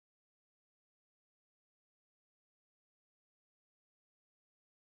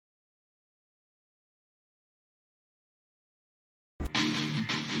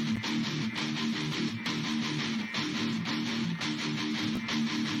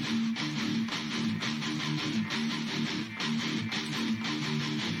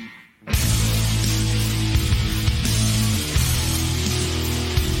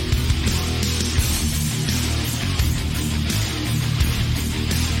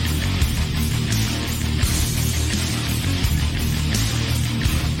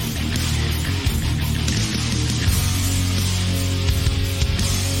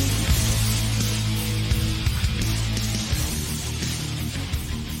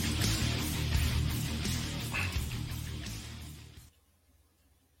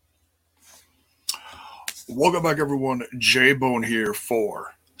Welcome back, everyone. J Bone here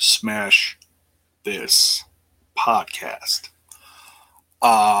for Smash This Podcast.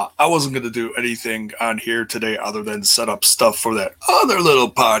 I wasn't going to do anything on here today other than set up stuff for that other little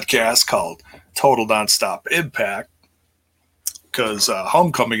podcast called Total Nonstop Impact because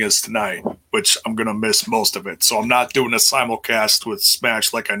Homecoming is tonight, which I'm going to miss most of it. So I'm not doing a simulcast with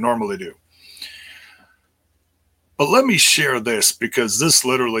Smash like I normally do. But let me share this because this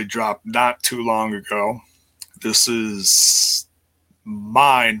literally dropped not too long ago. This is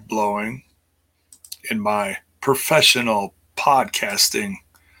mind-blowing in my professional podcasting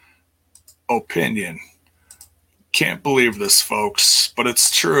opinion. Can't believe this, folks, but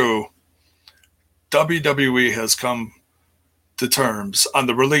it's true. WWE has come to terms on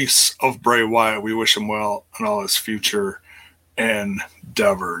the release of Bray Wyatt. We wish him well on all his future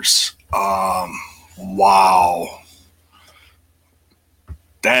endeavors. Wow.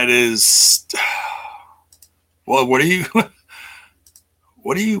 That is... Well, what do you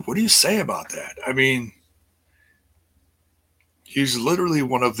say about that? I mean, he's literally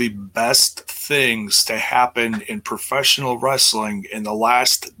one of the best things to happen in professional wrestling in the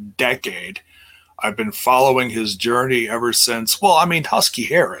last decade. I've been following his journey ever since, Husky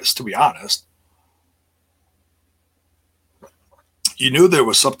Harris, to be honest. You knew there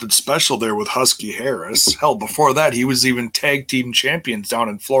was something special there with Husky Harris. Hell, before that, he was even tag team champions down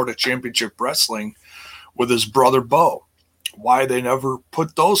in Florida Championship Wrestling with his brother Bo. Why they never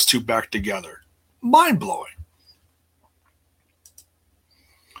put those two back together? Mind-blowing.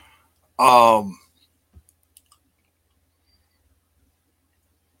 While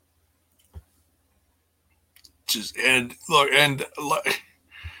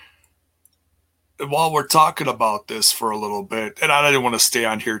we're talking about this for a little bit, and I didn't want to stay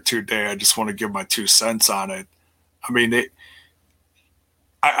on here today, I just want to give my 2 cents on it. I mean,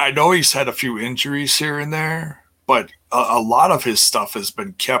 I know he's had a few injuries here and there, but a lot of his stuff has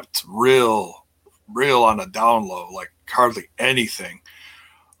been kept real on a down low, like hardly anything.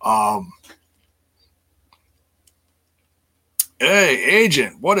 Hey,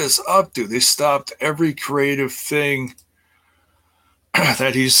 agent, what is up, dude? They stopped every creative thing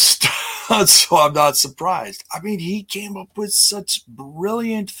that he's done, so I'm not surprised. I mean, he came up with such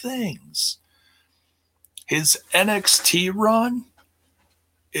brilliant things. His NXT run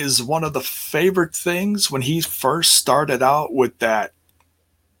is one of the favorite things when he first started out with that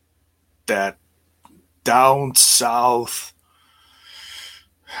down south,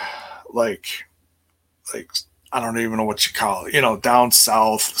 like I don't even know what you call it, down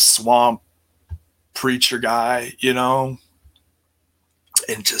south swamp preacher guy, and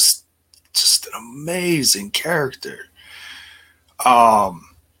just an amazing character.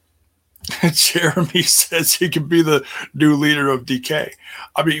 Jeremy says he could be the new leader of DK.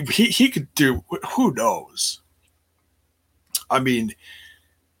 I mean, he could do, who knows? I mean,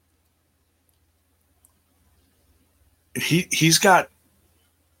 he's got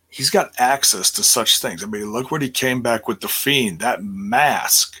access to such things. I mean, look what he came back with, the Fiend, that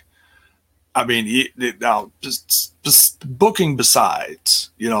mask. I mean, now just booking besides,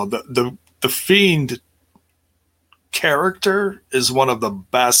 the Fiend character is one of the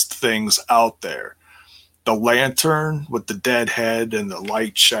best things out there. The lantern with the dead head and the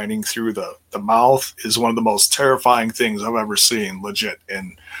light shining through the mouth is one of the most terrifying things I've ever seen, legit,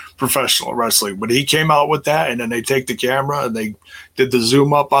 in professional wrestling. When he came out with that and then they take the camera and they did the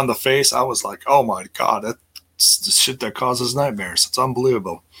zoom up on the face, I was like, oh my God, that's the shit that causes nightmares. It's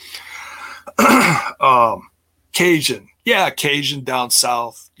unbelievable. Cajun. Yeah, Cajun down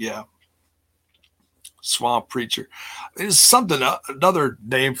south. Yeah. Swamp preacher. There's something, another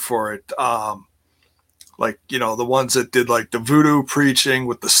name for it. The ones that did like the voodoo preaching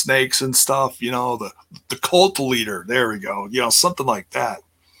with the snakes and stuff, the cult leader. There we go. Something like that.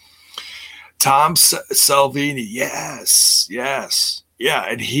 Tom Salvini. Yes. Yeah.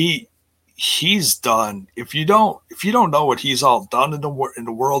 And he's done, if you don't know what he's all done in the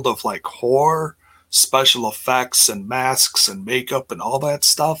world of like horror, special effects and masks and makeup and all that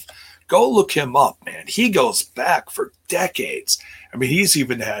stuff, go look him up, man. He goes back for decades. I mean, he's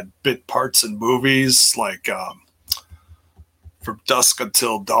even had bit parts in movies like From Dusk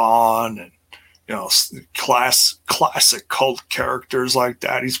Until Dawn and, classic cult characters like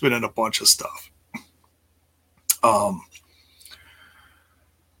that. He's been in a bunch of stuff.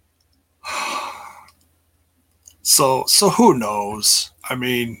 So who knows? I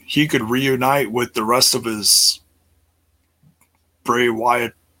mean, he could reunite with the rest of his Bray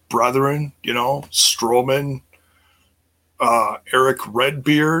Wyatt brethren, Strowman, Eric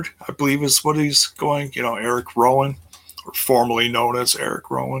Redbeard, I believe is what he's going, Eric Rowan, or formerly known as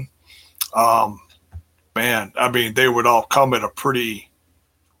Eric Rowan. man, I mean, they would all come at a pretty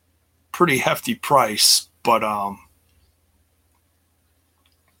hefty price, but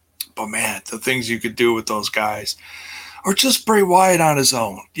man, the things you could do with those guys, or just Bray Wyatt on his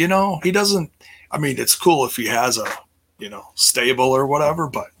own. You know, he doesn't. I mean, it's cool if he has a stable or whatever,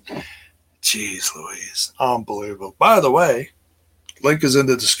 but geez, Louise, unbelievable. By the way, link is in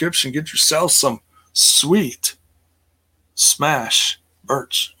the description. Get yourself some sweet Smash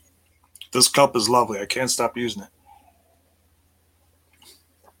merch. This cup is lovely. I can't stop using it.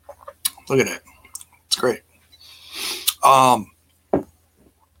 Look at it. It's great.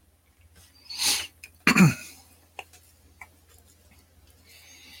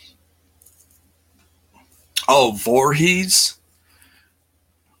 Oh, Voorhees?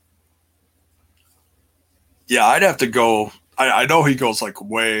 Yeah, I'd have to go. I know he goes like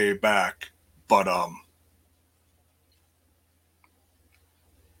way back, but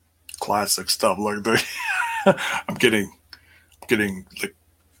classic stuff. Look, I'm getting like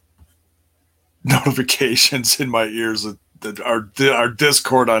notifications in my ears that our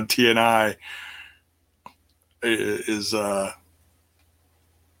Discord on TNI is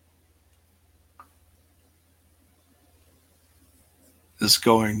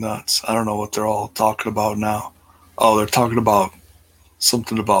going nuts. I don't know what they're all talking about now. Oh, they're talking about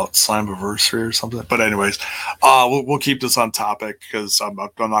something about Slammiversary or something. But anyways, we'll keep this on topic because I'm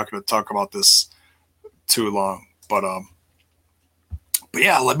not going to talk about this too long. But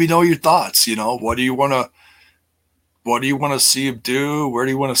yeah, let me know your thoughts. What do you want to see him do? Where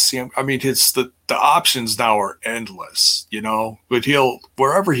do you want to see him? I mean, the options now are endless. But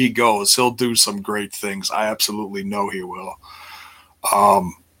wherever he goes, he'll do some great things. I absolutely know he will.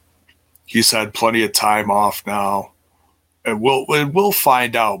 He's had plenty of time off now, and we'll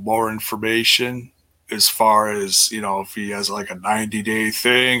find out more information as far as if he has like a 90-day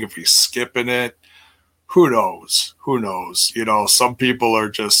thing, if he's skipping it. Who knows? Some people are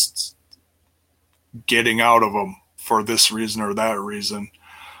just getting out of him for this reason or that reason.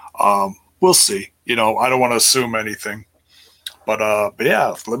 We'll see. I don't want to assume anything, but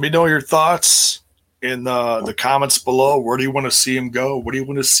yeah, let me know your thoughts in the comments below. Where do you want to see him go? What do you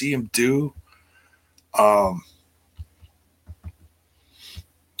want to see him do?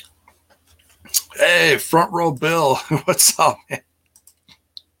 Hey, Front Row Bill, what's up, man?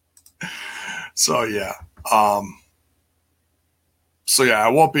 So yeah, I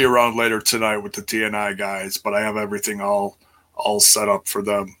won't be around later tonight with the TNI guys, but I have everything all set up for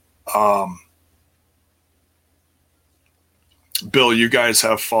them. Bill, you guys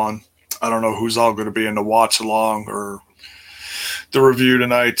have fun. I don't know who's all going to be in the watch along or the review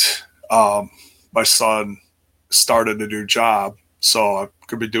tonight. My son started a new job, so I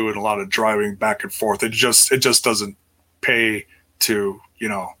could be doing a lot of driving back and forth. It just doesn't pay to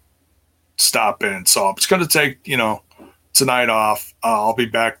stop in. So I'm just going to take tonight off. I'll be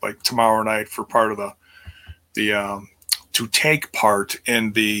back like tomorrow night for part of the to take part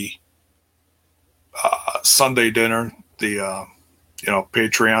in the Sunday dinner, the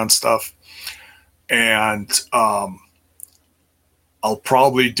Patreon stuff, and I'll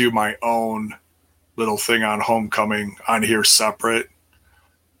probably do my own little thing on Homecoming on here separate,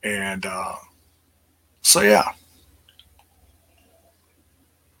 and so yeah.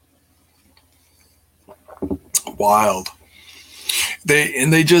 Wild.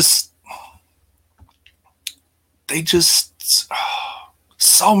 They just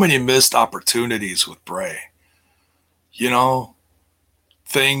so many missed opportunities with Bray.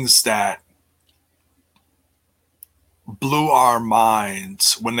 Things that blew our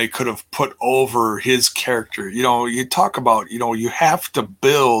minds when they could have put over his character. You talk about, you have to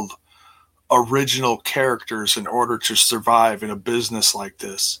build original characters in order to survive in a business like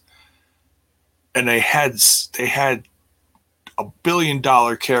this. And they had $1 billion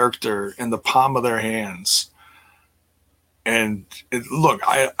character in the palm of their hands. And look,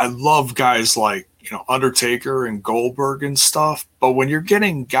 I love guys like, Undertaker and Goldberg and stuff. But when you're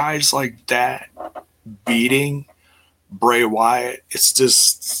getting guys like that beating Bray Wyatt, it's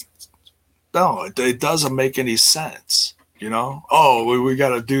just, no, it doesn't make any sense. Oh, we got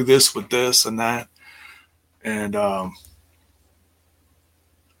to do this with this and that. And,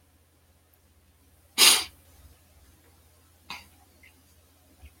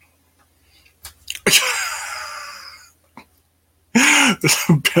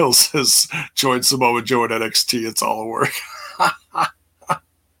 Bill says, join Samoa Joe at NXT. It's all a work.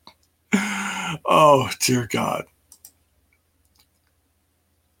 Oh, dear God.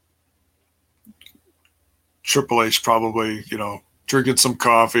 Triple H probably, drinking some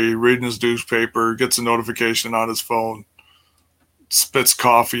coffee, reading his newspaper, gets a notification on his phone. spits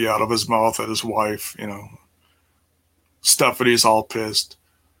coffee out of his mouth at his wife, Stephanie's all pissed.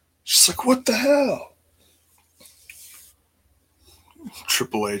 She's like, what the hell?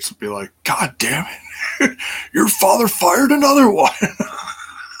 Triple H would be like, God damn it. Your father fired another one.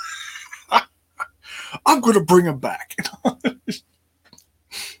 I'm going to bring him back.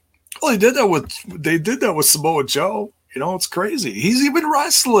 Well, they did that with Samoa Joe. It's crazy. He's even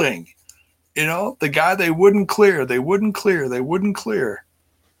wrestling. The guy they wouldn't clear.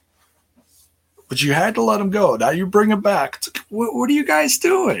 But you had to let him go. Now you bring him back. It's like, what are you guys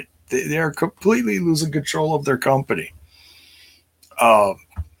doing? They are completely losing control of their company. And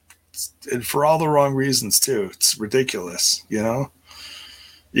for all the wrong reasons too. It's ridiculous, You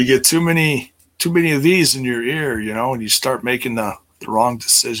get too many of these in your ear, and you start making the wrong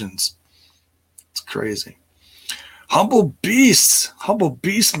decisions. It's crazy. Humble Beast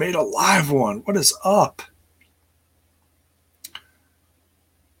made a live one. What is up?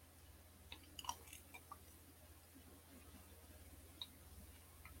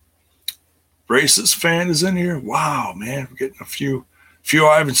 Racist fan is in here. Wow, man, we're getting a few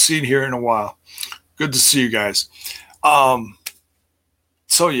I haven't seen here in a while. Good to see you guys.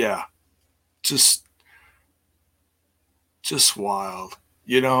 So yeah, just wild.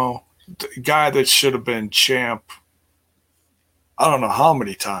 The guy that should have been champ, I don't know how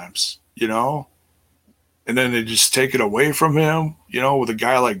many times, and then they just take it away from him, with a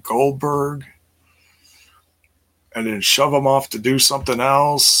guy like Goldberg, and then shove him off to do something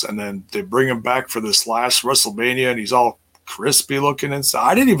else, and then they bring him back for this last WrestleMania, and he's all crispy looking and stuff.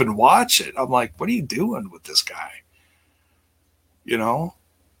 I didn't even watch it. I'm like, what are you doing with this guy? And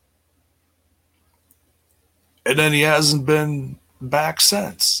then he hasn't been back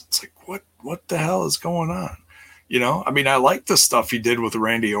since. It's like, what the hell is going on? I like the stuff he did with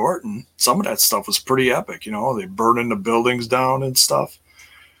Randy Orton. Some of that stuff was pretty epic. They burning the buildings down and stuff.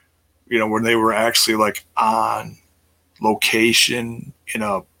 When they were actually like on location in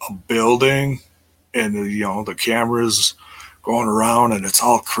a building, and the cameras going around and it's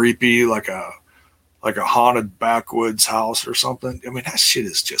all creepy, like a haunted backwoods house or something. That shit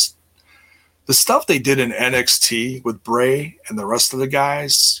is just the stuff they did in NXT with Bray and the rest of the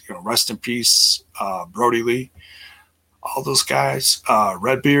guys. Rest in peace, Brody Lee, all those guys,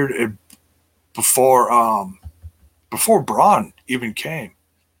 Redbeard, before Braun even came.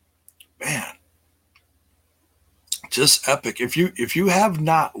 Man, just epic. If you have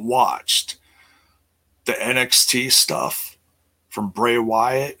not watched the NXT stuff from Bray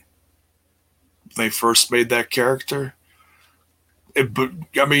Wyatt, they first made that character, it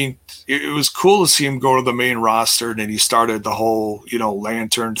was cool to see him go to the main roster, and then he started the whole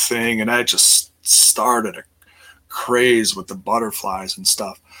lantern thing, and that just started a craze with the butterflies and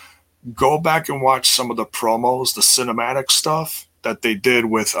stuff. Go back and watch some of the promos, the cinematic stuff that they did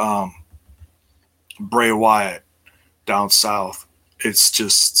with Bray Wyatt down south. It's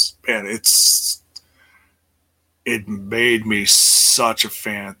just, man, it made me such a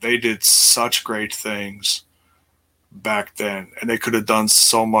fan. They did such great things back then, and they could have done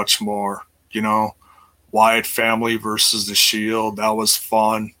so much more. Wyatt family versus the Shield, that was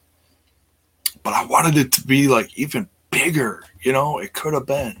fun, but I wanted it to be like even bigger. It could have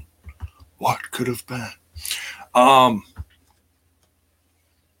been. What could have been?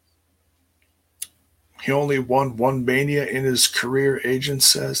 He only won one Mania in his career, agent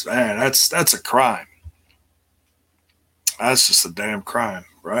says. Man, that's a crime. That's just a damn crime,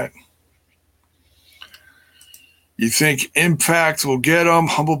 right? You think Impact will get him?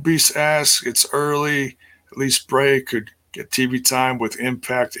 Humble Beast asks. It's early. At least Bray could get TV time with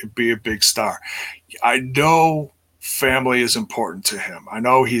Impact and be a big star. I know family is important to him. I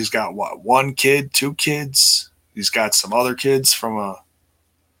know he's got, one kid, two kids? He's got some other kids from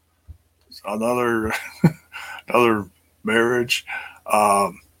another marriage.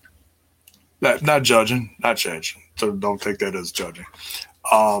 Not judging. So don't take that as judging.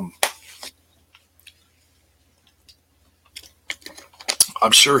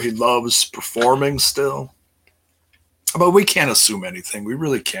 I'm sure he loves performing still, but we can't assume anything. We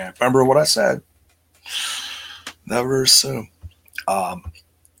really can't. Remember what I said? Never assume.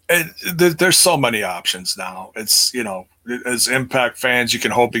 There's so many options now. It's, as Impact fans, you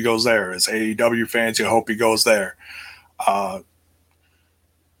can hope he goes there. As AEW fans, you hope he goes there.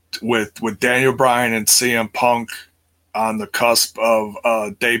 With Daniel Bryan and CM Punk on the cusp of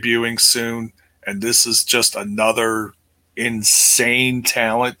debuting soon, and this is just another insane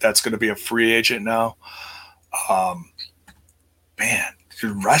talent that's going to be a free agent now. Man,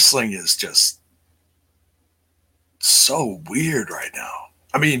 wrestling is just so weird right now.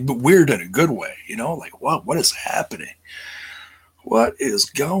 But weird in a good way, like what is happening? What is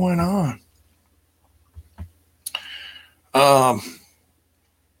going on? Um,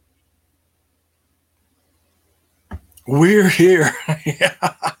 we're here. Yeah.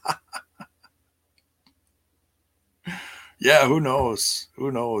 Yeah, who knows?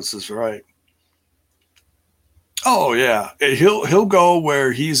 Who knows is right. Oh yeah. He'll go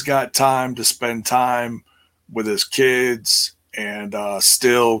where he's got time to spend time with his kids and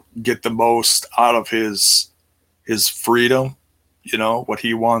still get the most out of his freedom, what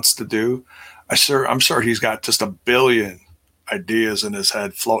he wants to do. I'm sure he's got just a billion ideas in his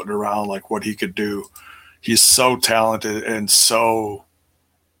head floating around like what he could do. He's so talented and so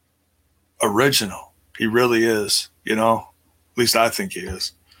original. He really is, At least I think he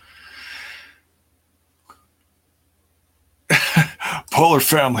is. Polar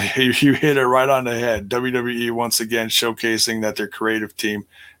Family, you hit it right on the head. WWE once again showcasing that their creative team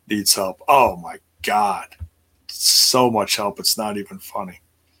needs help. Oh my God. So much help, it's not even funny.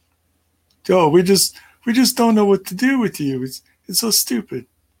 Oh, we just don't know what to do with you. It's so stupid.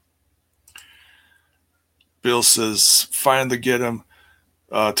 Bill says, finally get him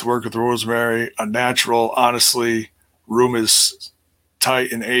to work with Rosemary. A natural, honestly, room is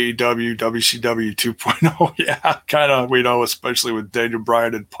tight in AEW, WCW 2.0. Yeah, kind of, especially with Daniel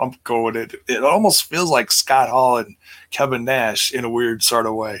Bryan and Pump going. It almost feels like Scott Hall and Kevin Nash in a weird sort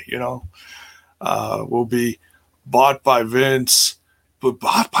of way, Will be bought by Vince, but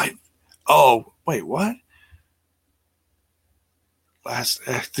bought by, oh, wait, what?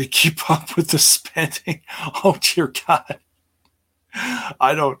 They keep up with the spending. Oh, dear God.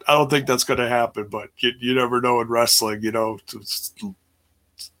 I don't think that's going to happen, but you never know in wrestling,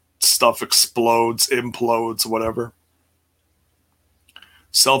 stuff explodes, implodes, whatever.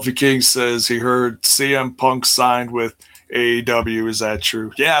 Selfie King says he heard CM Punk signed with AEW. Is that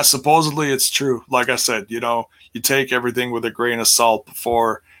true? Yeah, supposedly it's true. Like I said, you take everything with a grain of salt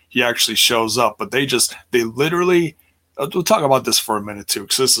before he actually shows up. But they literally, we'll talk about this for a minute too,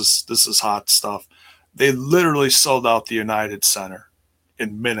 because this is hot stuff. They literally sold out the United Center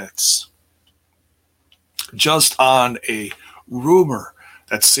in minutes, just on a rumor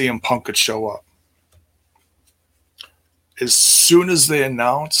that CM Punk could show up. As soon as they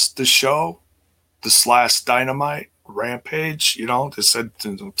announced the show, this last Dynamite Rampage, they said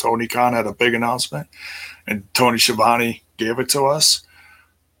Tony Khan had a big announcement, and Tony Schiavone gave it to us.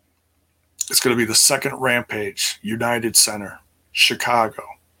 It's going to be the second Rampage, United Center, Chicago.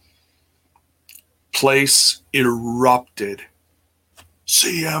 Place erupted.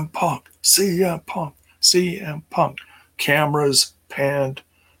 CM Punk, CM Punk, CM Punk. Cameras panned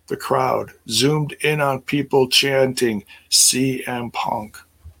the crowd, zoomed in on people chanting CM Punk.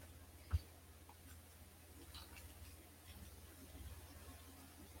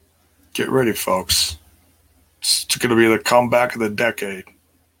 Get ready, folks. It's going to be the comeback of the decade.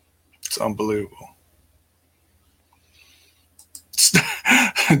 It's unbelievable.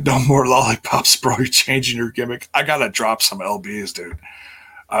 No more lollipops, bro. You're changing your gimmick. I got to drop some LBs, dude.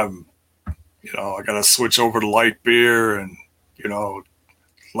 I got to switch over to light beer and,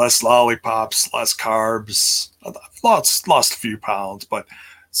 less lollipops, less carbs. I've lost a few pounds, but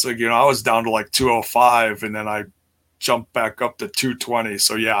so, I was down to like 205 and then I jumped back up to 220.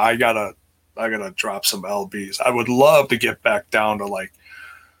 So yeah, I gotta drop some LBs. I would love to get back down to like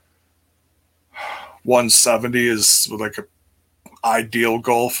 170 is like a ideal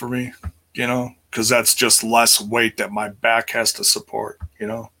goal for me, because that's just less weight that my back has to support,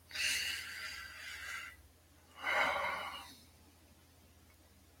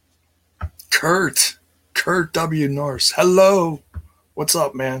 Kurt W. Norse. Hello. What's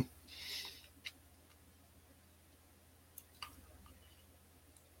up, man?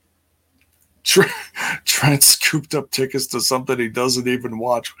 Trent scooped up tickets to something he doesn't even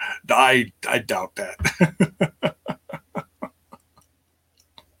watch. I doubt that.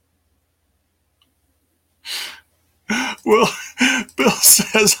 Well, Bill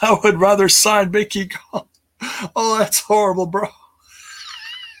says I would rather sign Mickey Gall. Oh, that's horrible, bro.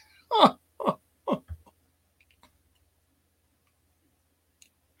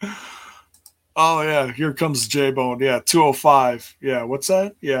 Oh yeah, here comes J Bone. Yeah, 205. Yeah, what's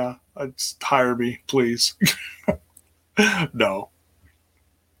that? Yeah, just hire me, please. No.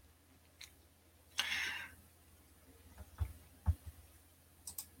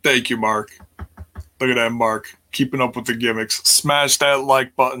 Thank you, Mark. Look at that, Mark. Keeping up with the gimmicks. Smash that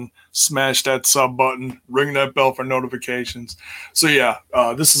like button. Smash that sub button. Ring that bell for notifications. So yeah,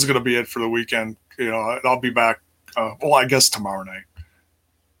 this is gonna be it for the weekend. I'll be back. I guess tomorrow night.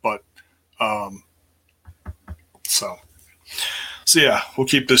 But um, so yeah, we'll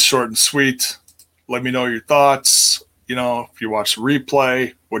keep this short and sweet. Let me know your thoughts. you know, if you watch the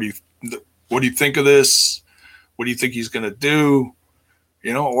replay, what do you think of this? What do you think he's going to do?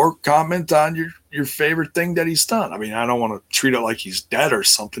 You know, or comment on your favorite thing that he's done. I mean, I don't want to treat it like he's dead or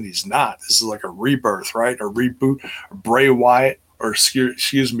something. He's not. This is like a rebirth, right? A reboot. Bray Wyatt, or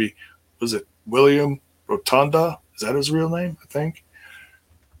excuse me, was it William Rotunda? Is that his real name? I think.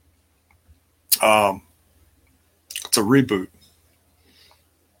 It's a reboot.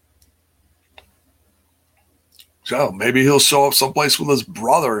 So maybe he'll show up someplace with his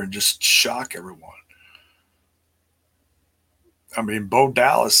brother and just shock everyone. I mean, Bo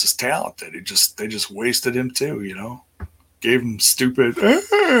Dallas is talented. They just wasted him too, you know. Gave him stupid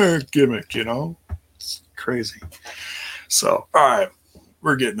gimmick, you know. It's crazy. So, all right,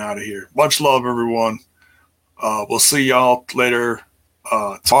 we're getting out of here. Much love, everyone. We'll see y'all later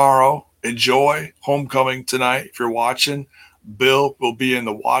tomorrow. Enjoy Homecoming tonight if you're watching. Bill will be in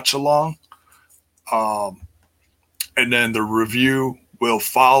the watch along. And then the review will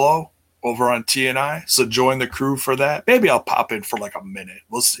follow over on TNI. So join the crew for that. Maybe I'll pop in for like a minute.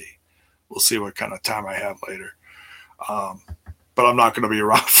 We'll see. We'll see what kind of time I have later. But I'm not going to be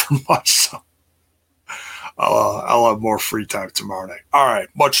around for much. So I'll have more free time tomorrow night. All right.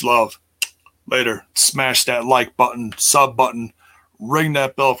 Much love. Later. Smash that like button, sub button, ring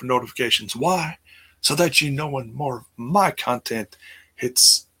that bell for notifications. Why? So that you know when more of my content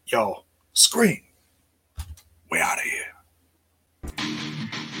hits your screen. We out of here.